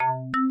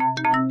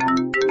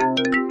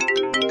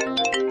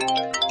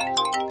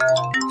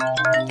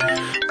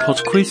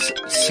PodQuiz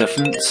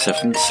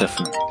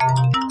 777.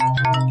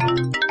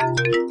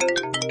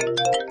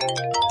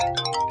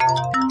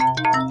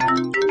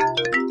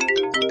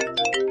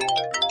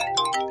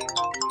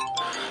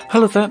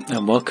 Hello there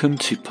and welcome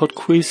to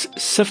PodQuiz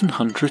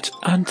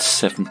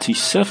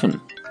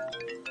 777.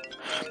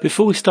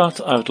 Before we start,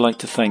 I would like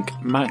to thank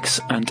Max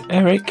and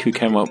Eric who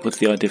came up with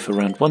the idea for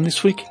round 1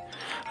 this week,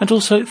 and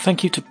also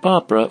thank you to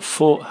Barbara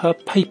for her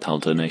PayPal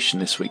donation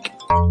this week.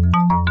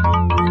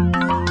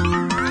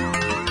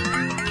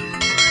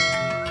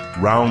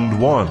 Round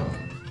 1.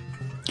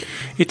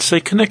 It's a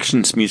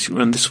Connections music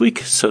run this week,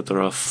 so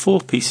there are 4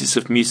 pieces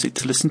of music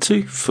to listen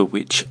to, for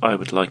which I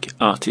would like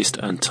artist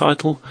and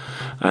title,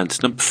 and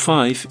number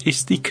 5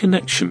 is the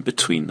connection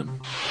between them.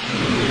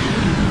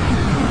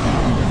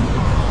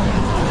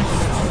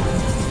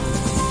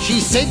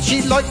 She said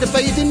she'd like to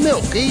bathe in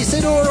milk. He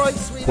said, all right,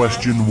 sweetheart.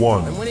 Question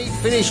 1. And when he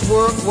finished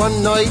work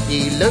one night,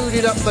 he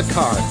loaded up the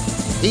cart.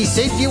 He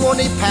said, you want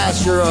it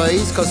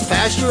pasteurised, 'cause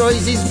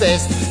pasteurised is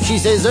best. She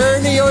says,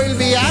 Ernie, I'll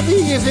be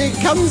happy if it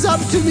comes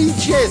up to me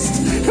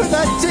chest.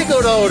 That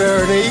tickled old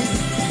Ernie.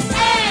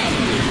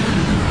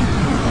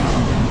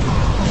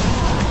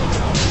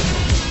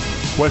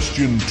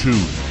 Question 2.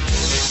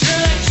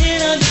 Girl, I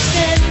can't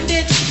understand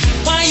it.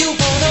 Why you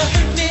wanna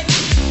hurt me?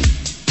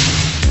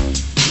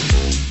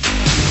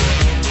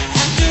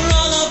 After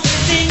all of the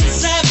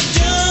things I've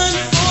done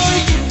for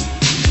you,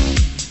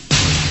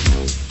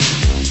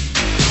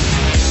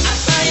 I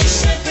buy you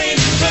champagne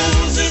and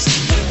roses,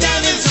 put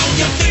diamonds on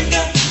your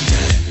finger.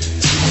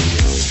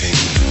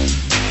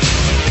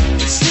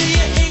 Still you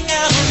hang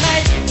out all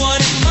night.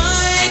 What am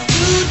I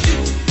to do?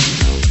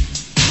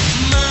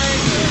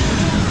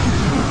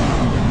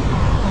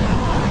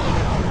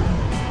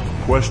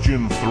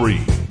 Question 3.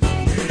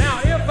 Now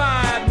if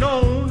I'd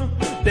known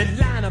they'd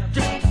line up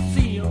just to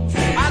see him,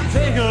 I'd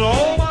taken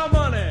all my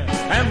money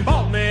and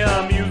bought me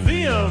a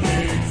museum.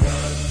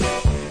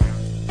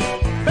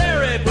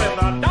 Buried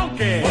with a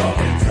donkey.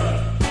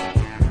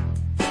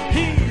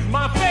 He's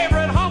my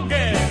favorite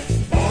honky.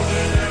 Born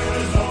in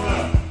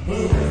Arizona,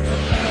 moved to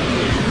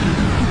California.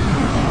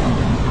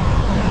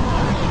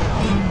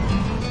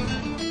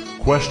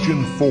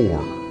 Question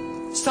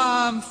 4.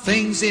 Some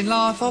things in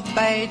life are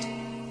bad.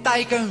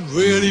 They can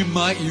really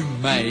make you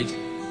mad.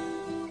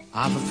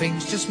 Other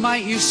things just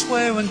make you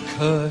swear and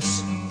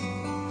curse.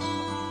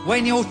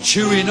 When you're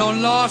chewing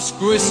on life's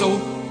gristle,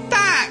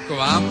 don't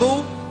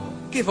grumble,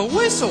 give a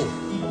whistle.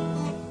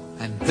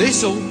 And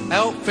this'll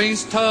help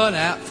things turn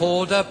out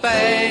for the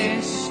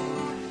best.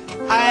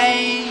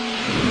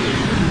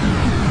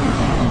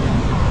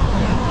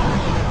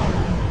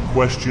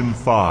 Question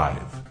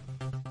 5.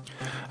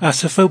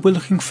 As ever, we're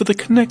looking for the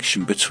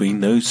connection between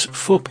those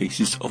 4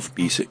 pieces of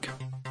music.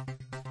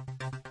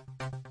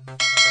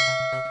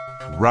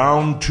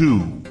 Round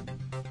 2.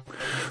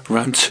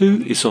 Round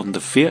 2 is on the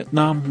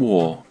Vietnam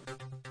War.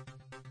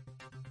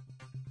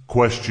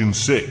 Question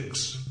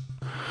 6.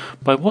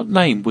 By what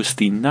name was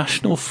the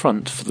National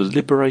Front for the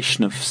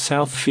Liberation of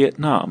South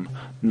Vietnam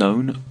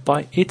known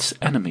by its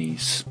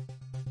enemies?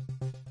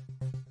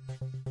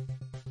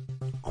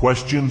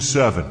 Question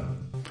 7.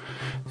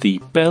 The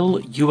Bell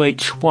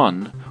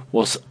UH-1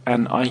 was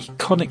an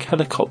iconic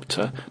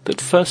helicopter that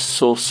first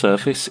saw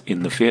service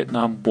in the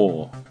Vietnam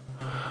War.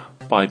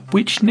 By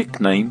which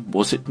nickname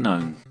was it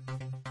known?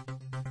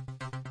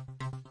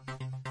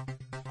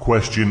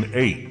 Question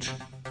 8.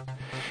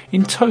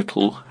 In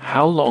total,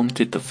 how long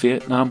did the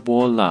Vietnam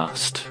War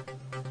last?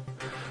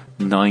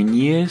 9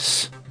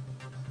 years,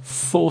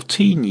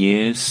 14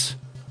 years,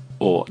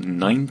 or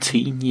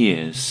 19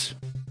 years?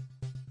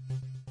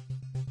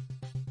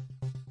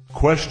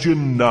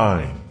 Question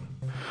 9.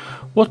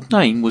 What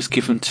name was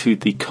given to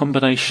the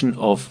combination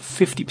of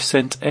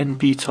 50%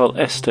 N-butyl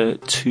ester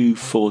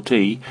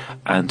 2,4-D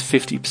and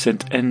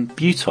 50%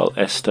 N-butyl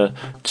ester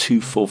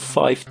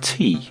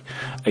 2,4,5-T,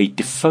 a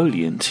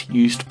defoliant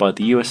used by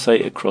the USA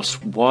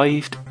across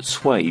wide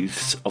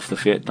swathes of the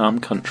Vietnam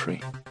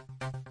country?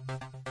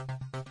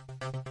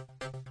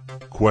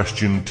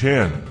 Question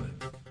 10.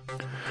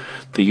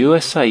 The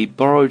USA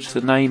borrowed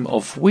the name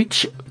of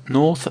which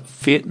North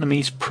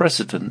Vietnamese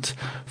president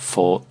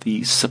for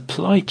the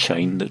supply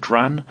chain that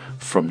ran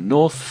from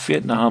North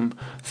Vietnam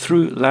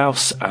through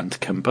Laos and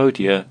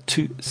Cambodia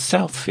to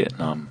South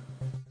Vietnam?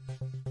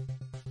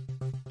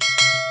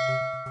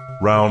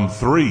 Round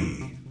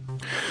 3.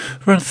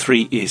 Round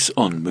 3 is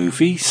on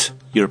movies.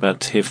 You're about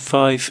to hear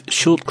 5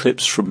 short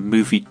clips from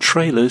movie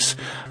trailers,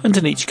 and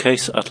in each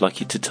case I'd like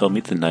you to tell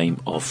me the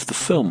name of the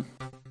film.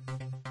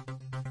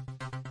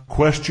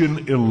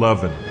 Question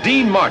 11.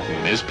 Dean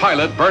Martin is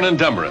pilot Vernon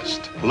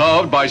Demarest,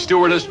 loved by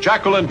stewardess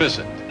Jacqueline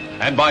Bissett,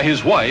 and by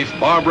his wife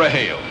Barbara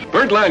Hale.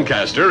 Burt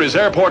Lancaster is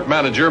airport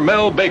manager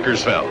Mel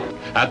Bakersfeld,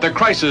 at the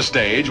crisis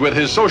stage with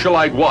his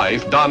socialite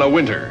wife Donna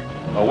Winter.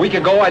 A week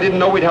ago, I didn't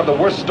know we'd have the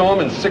worst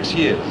storm in 6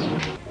 years.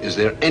 Is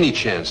there any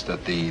chance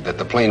that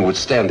the plane would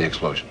stand the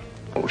explosion?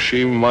 Oh,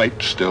 she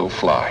might still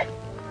fly,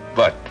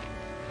 but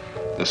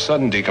The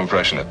sudden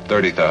decompression at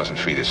 30,000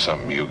 feet is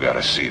something you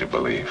gotta see to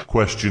believe.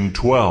 Question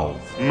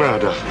 12.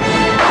 Murder.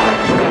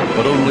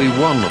 But only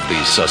one of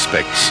these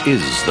suspects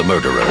is the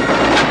murderer.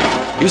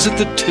 Is it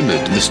the timid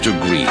Mr.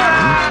 Green?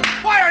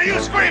 Why are you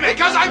screaming?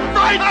 Because I'm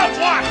frightened of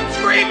what?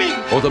 Screaming!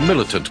 Or the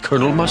militant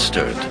Colonel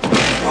Mustard?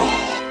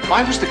 If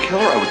I was the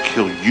killer, I would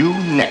kill you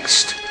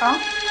next. Huh?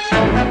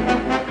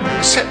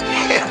 Said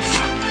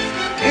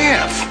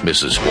F.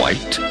 Mrs.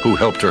 White, who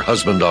helped her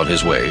husband on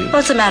his way? Well,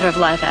 it's a matter of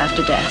life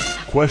after death.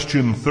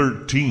 Question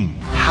 13.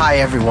 Hi,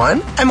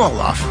 everyone. I'm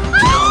Olaf.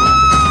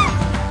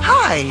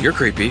 Hi. You're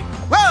creepy.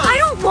 Whoa! I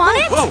don't want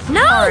it! Whoa.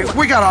 No! All right,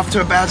 we got off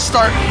to a bad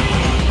start.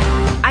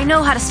 I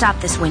know how to stop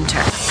this winter.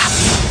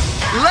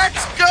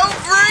 Let's go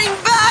bring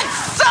back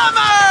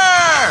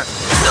summer!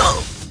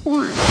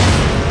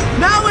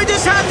 Now we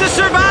just have to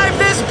survive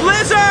this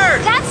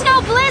blizzard! That's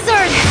no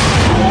blizzard!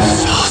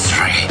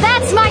 Sorry.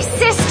 That's my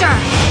sister!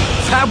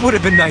 That would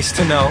have been nice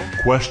to know.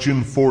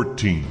 Question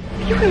 14.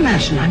 You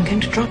imagine I'm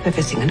going to drop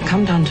everything and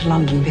come down to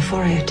London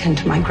before I attend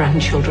to my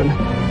grandchildren.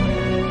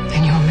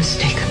 Then you're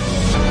mistaken.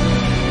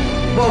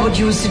 What would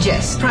you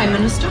suggest, Prime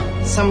Minister?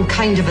 Some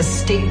kind of a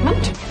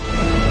statement?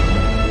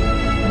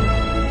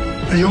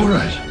 Are you all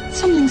right?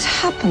 Something's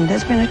happened.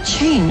 There's been a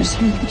change,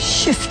 some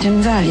shift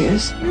in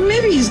values.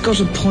 Maybe he's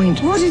got a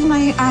point. What if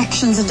my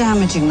actions are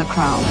damaging the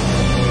crown?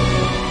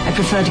 I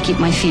prefer to keep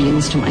my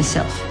feelings to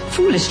myself.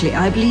 Foolishly,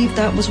 I believe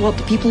that was what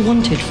the people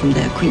wanted from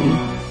their queen.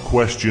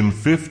 Question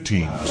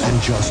 15.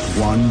 And just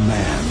one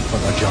man for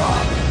the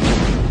job.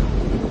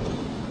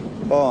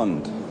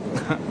 Bond.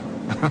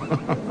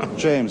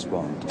 James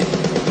Bond.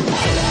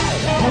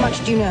 How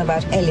much do you know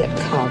about Elliot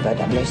Carver,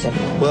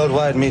 007?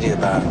 Worldwide media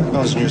baron.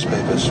 Most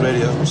newspapers,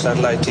 radio,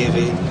 satellite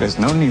TV. There's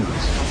no news.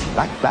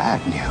 Like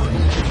bad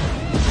news.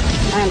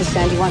 I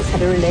understand you once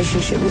had a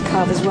relationship with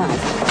Carver's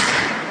wife.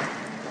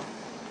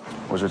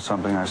 Was it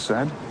something I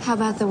said? How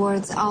about the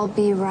words, I'll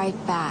be right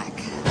back?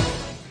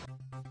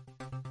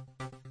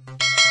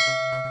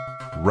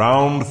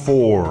 Round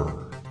 4.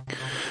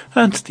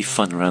 And the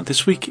fun round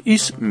this week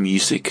is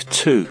Music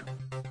 2.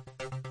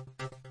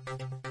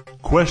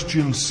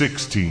 Question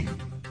 16.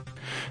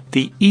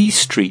 The E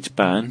Street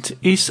Band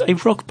is a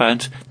rock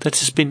band that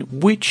has been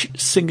which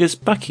singer's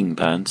backing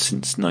band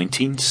since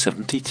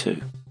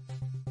 1972?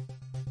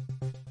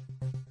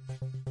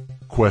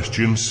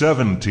 Question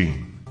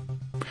 17.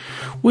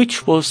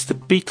 Which was the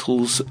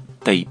Beatles'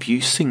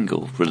 debut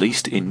single,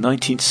 released in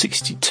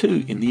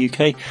 1962 in the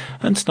UK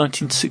and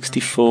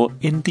 1964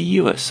 in the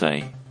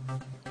USA?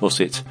 Was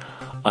it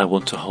I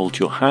Want to Hold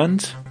Your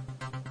Hand,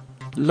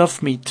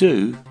 Love Me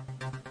Do,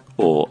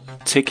 or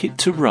Ticket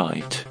to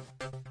Ride?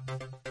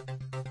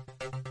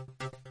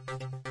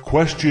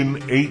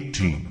 Question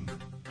 18.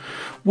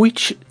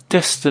 Which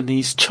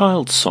Destiny's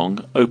Child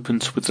song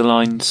opens with the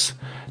lines,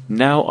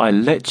 Now I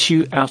let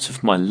you out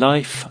of my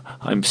life,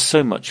 I'm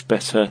so much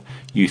better,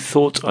 you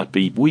thought I'd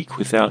be weak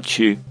without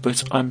you,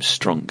 but I'm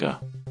stronger?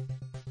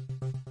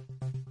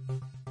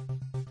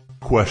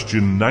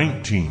 Question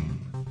 19.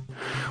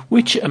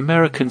 Which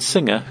American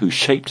singer who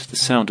shaped the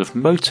sound of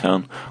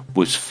Motown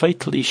was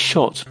fatally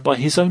shot by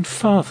his own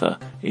father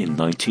in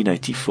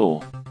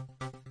 1984?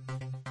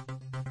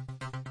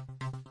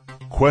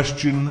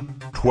 Question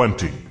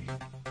 20.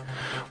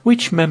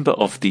 Which member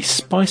of the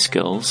Spice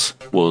Girls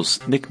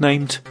was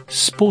nicknamed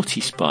Sporty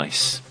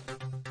Spice?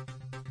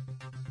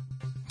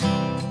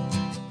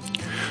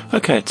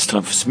 Okay, it's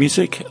time for some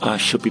music. I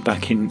shall be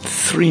back in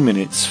 3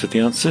 minutes for the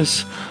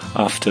answers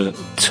after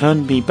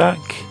Turn Me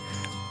Back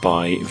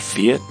by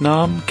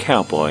Vietnam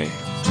Cowboy.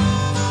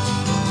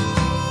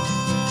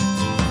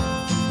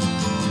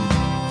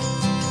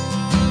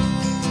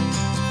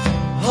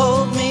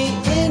 Hold me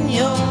in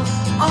your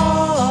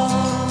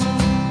arms,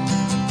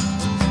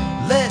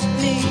 let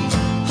me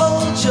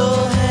hold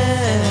your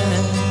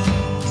hand,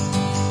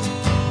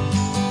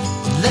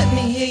 let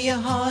me hear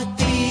your heart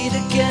beat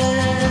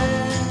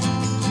again.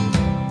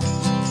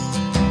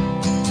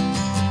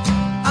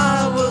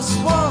 I was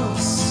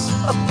once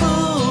a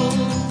fool,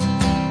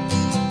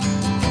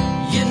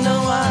 you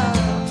know I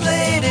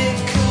played it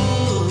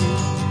cool.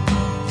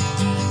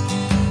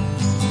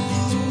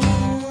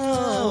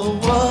 Oh,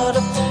 what a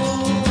fool.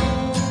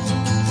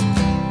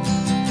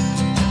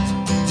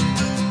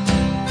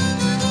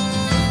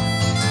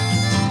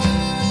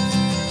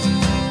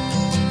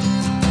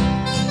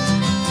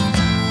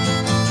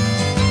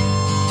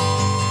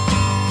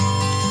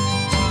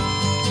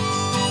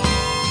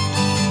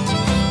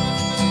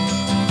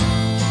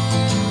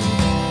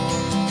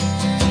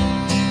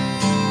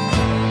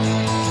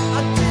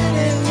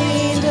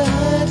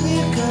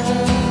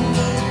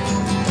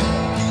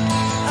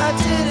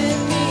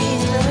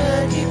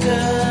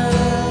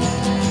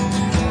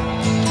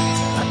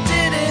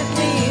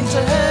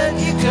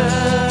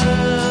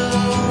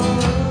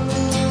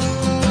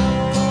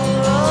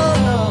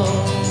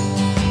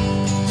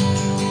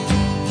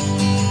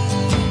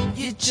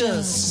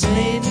 Just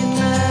made me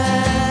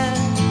mad,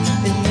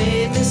 it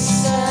made me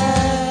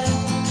sad.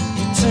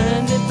 You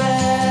turned me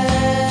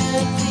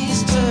back,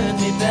 please turn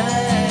me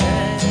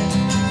back.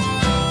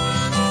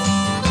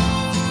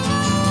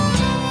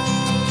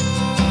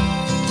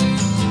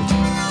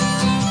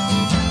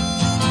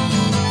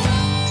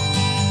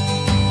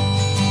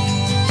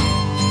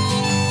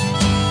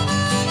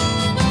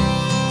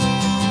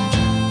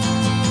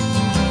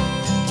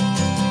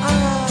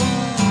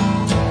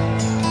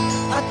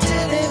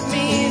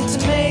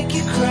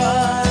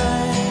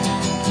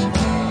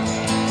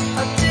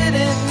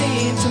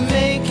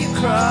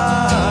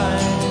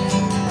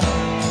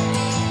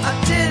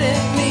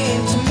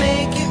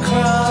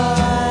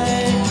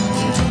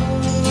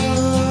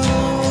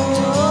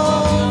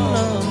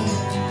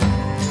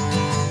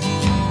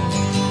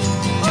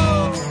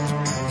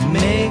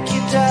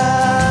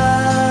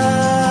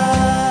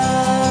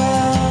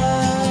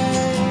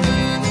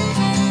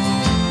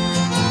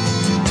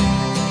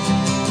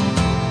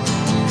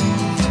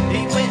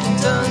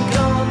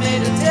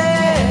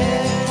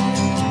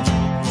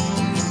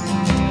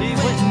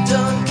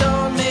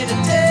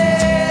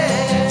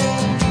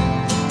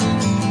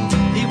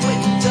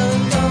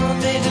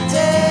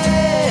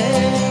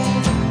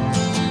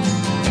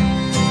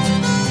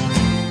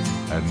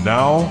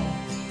 now,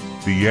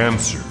 the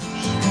answers.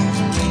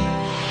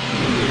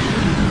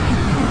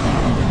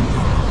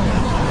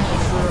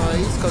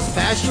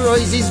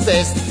 Pasteurize is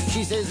best.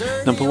 She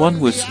says Number 1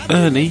 was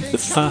Ernie, the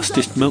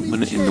fastest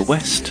milkman in the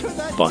West,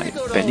 by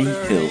Benny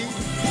Hill.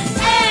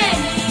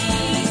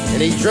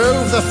 And he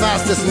drove the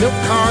fastest milk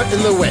cart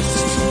in the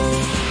West.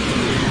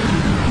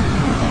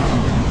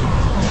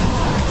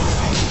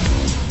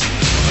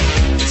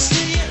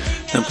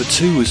 Number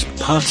 2 was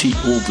Party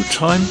All the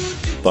Time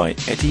by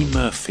Eddie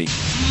Murphy.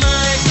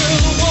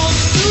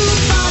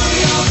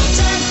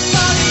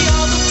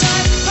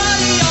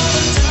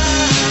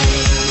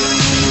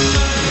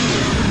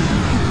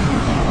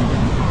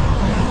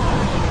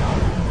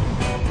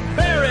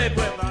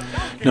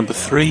 Number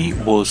 3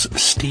 was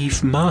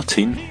Steve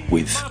Martin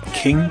with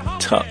King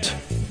Tut.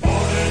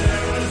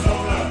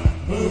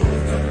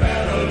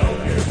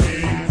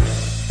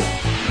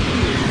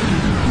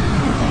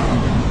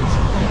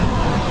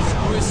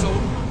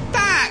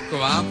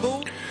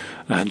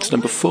 And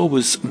number 4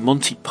 was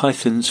Monty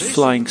Python's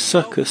Flying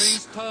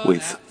Circus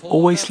with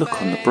Always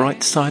Look on the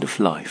Bright Side of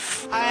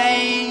Life.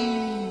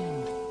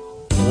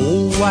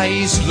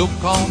 Always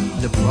look on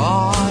the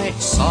bright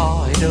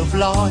side of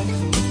life.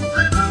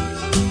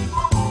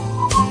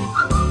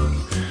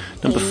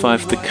 Number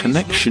 5, The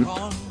Connection.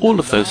 All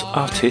of those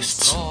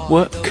artists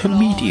were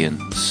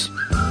comedians.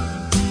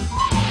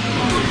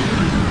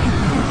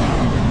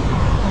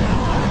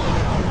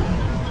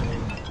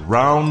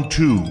 Round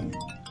 2.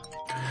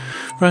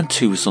 Round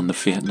 2 was on the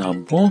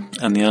Vietnam War,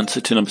 and the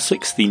answer to number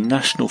 6, the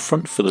National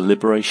Front for the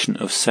Liberation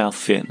of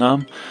South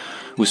Vietnam,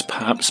 was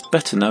perhaps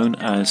better known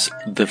as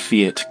the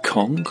Viet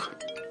Cong.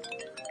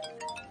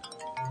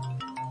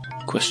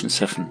 Question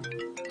 7.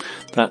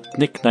 That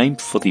nickname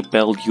for the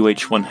Bell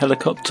UH-1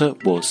 helicopter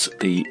was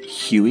the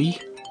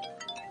Huey.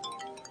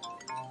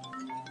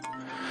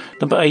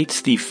 Number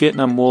 8, the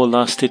Vietnam War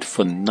lasted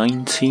for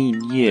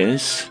 19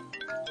 years.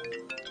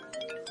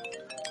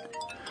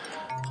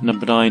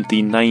 Number 9,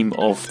 the name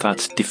of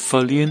that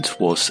defoliant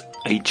was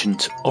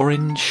Agent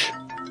Orange.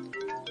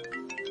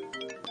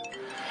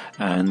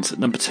 And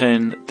number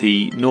 10,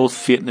 the North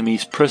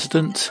Vietnamese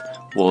president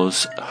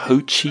was Ho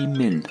Chi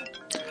Minh.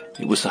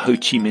 It was the Ho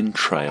Chi Minh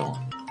Trail.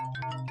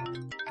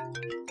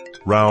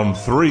 Round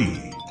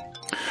 3.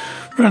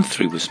 Round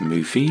 3 was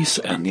movies,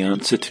 and the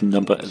answer to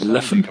number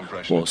 11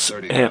 was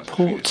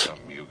Airport.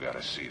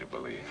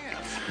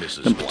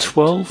 Number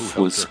 12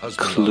 was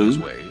Clue.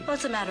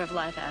 What's a matter of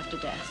life after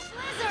death?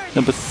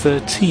 Number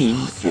 13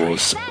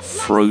 was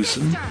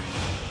Frozen.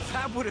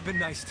 That would have been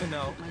nice to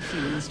know.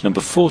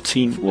 Number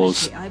 14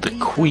 was The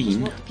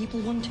Queen.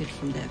 People wanted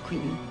from their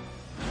queen.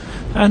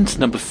 And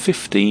number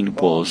 15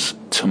 was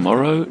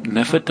Tomorrow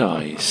Never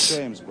Dies.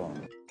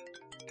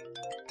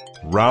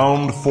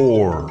 Round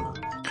 4.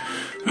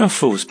 Round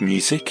 4 was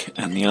music,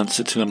 and the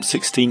answer to number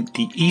 16,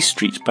 the E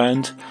Street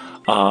Band,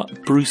 are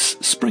Bruce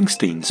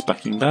Springsteen's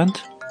backing band.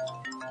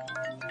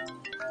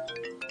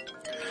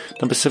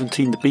 Number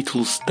 17, the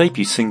Beatles'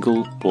 debut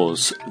single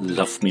was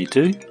Love Me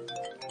Do.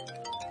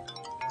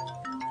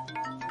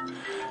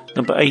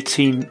 Number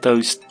 18,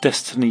 those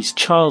Destiny's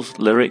Child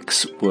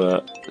lyrics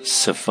were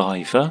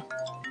Survivor.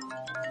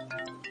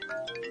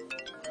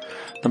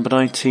 Number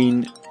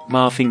 19,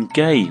 Marvin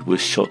Gaye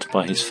was shot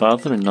by his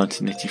father in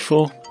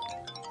 1984.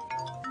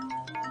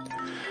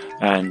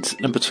 And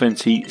number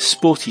 20,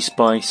 Sporty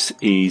Spice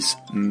is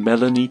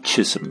Melanie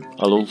Chisholm.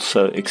 I'll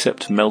also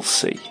accept Mel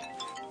C.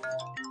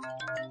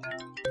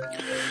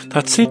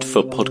 That's it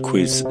for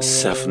PodQuiz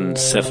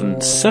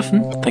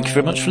 777. Thank you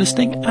very much for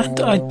listening,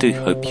 and I do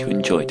hope you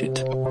enjoyed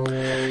it.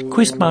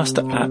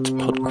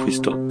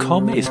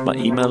 Quizmaster@podquiz.com is my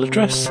email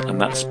address,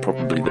 and that's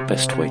probably the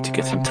best way to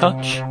get in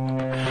touch.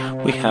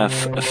 We have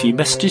a few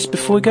messages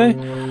before we go.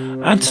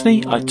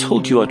 Anthony, I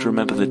told you I'd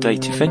remember the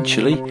date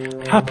eventually.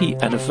 Happy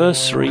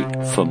anniversary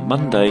for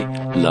Monday.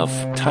 Love,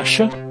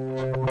 Tasha.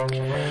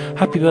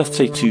 Happy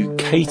birthday to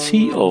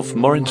Katie of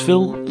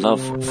Morrinsville.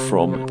 Love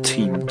from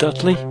Team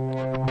Dudley.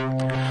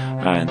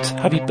 And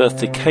happy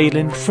birthday,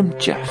 Kaylin, from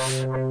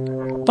Jeff.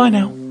 Bye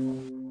now.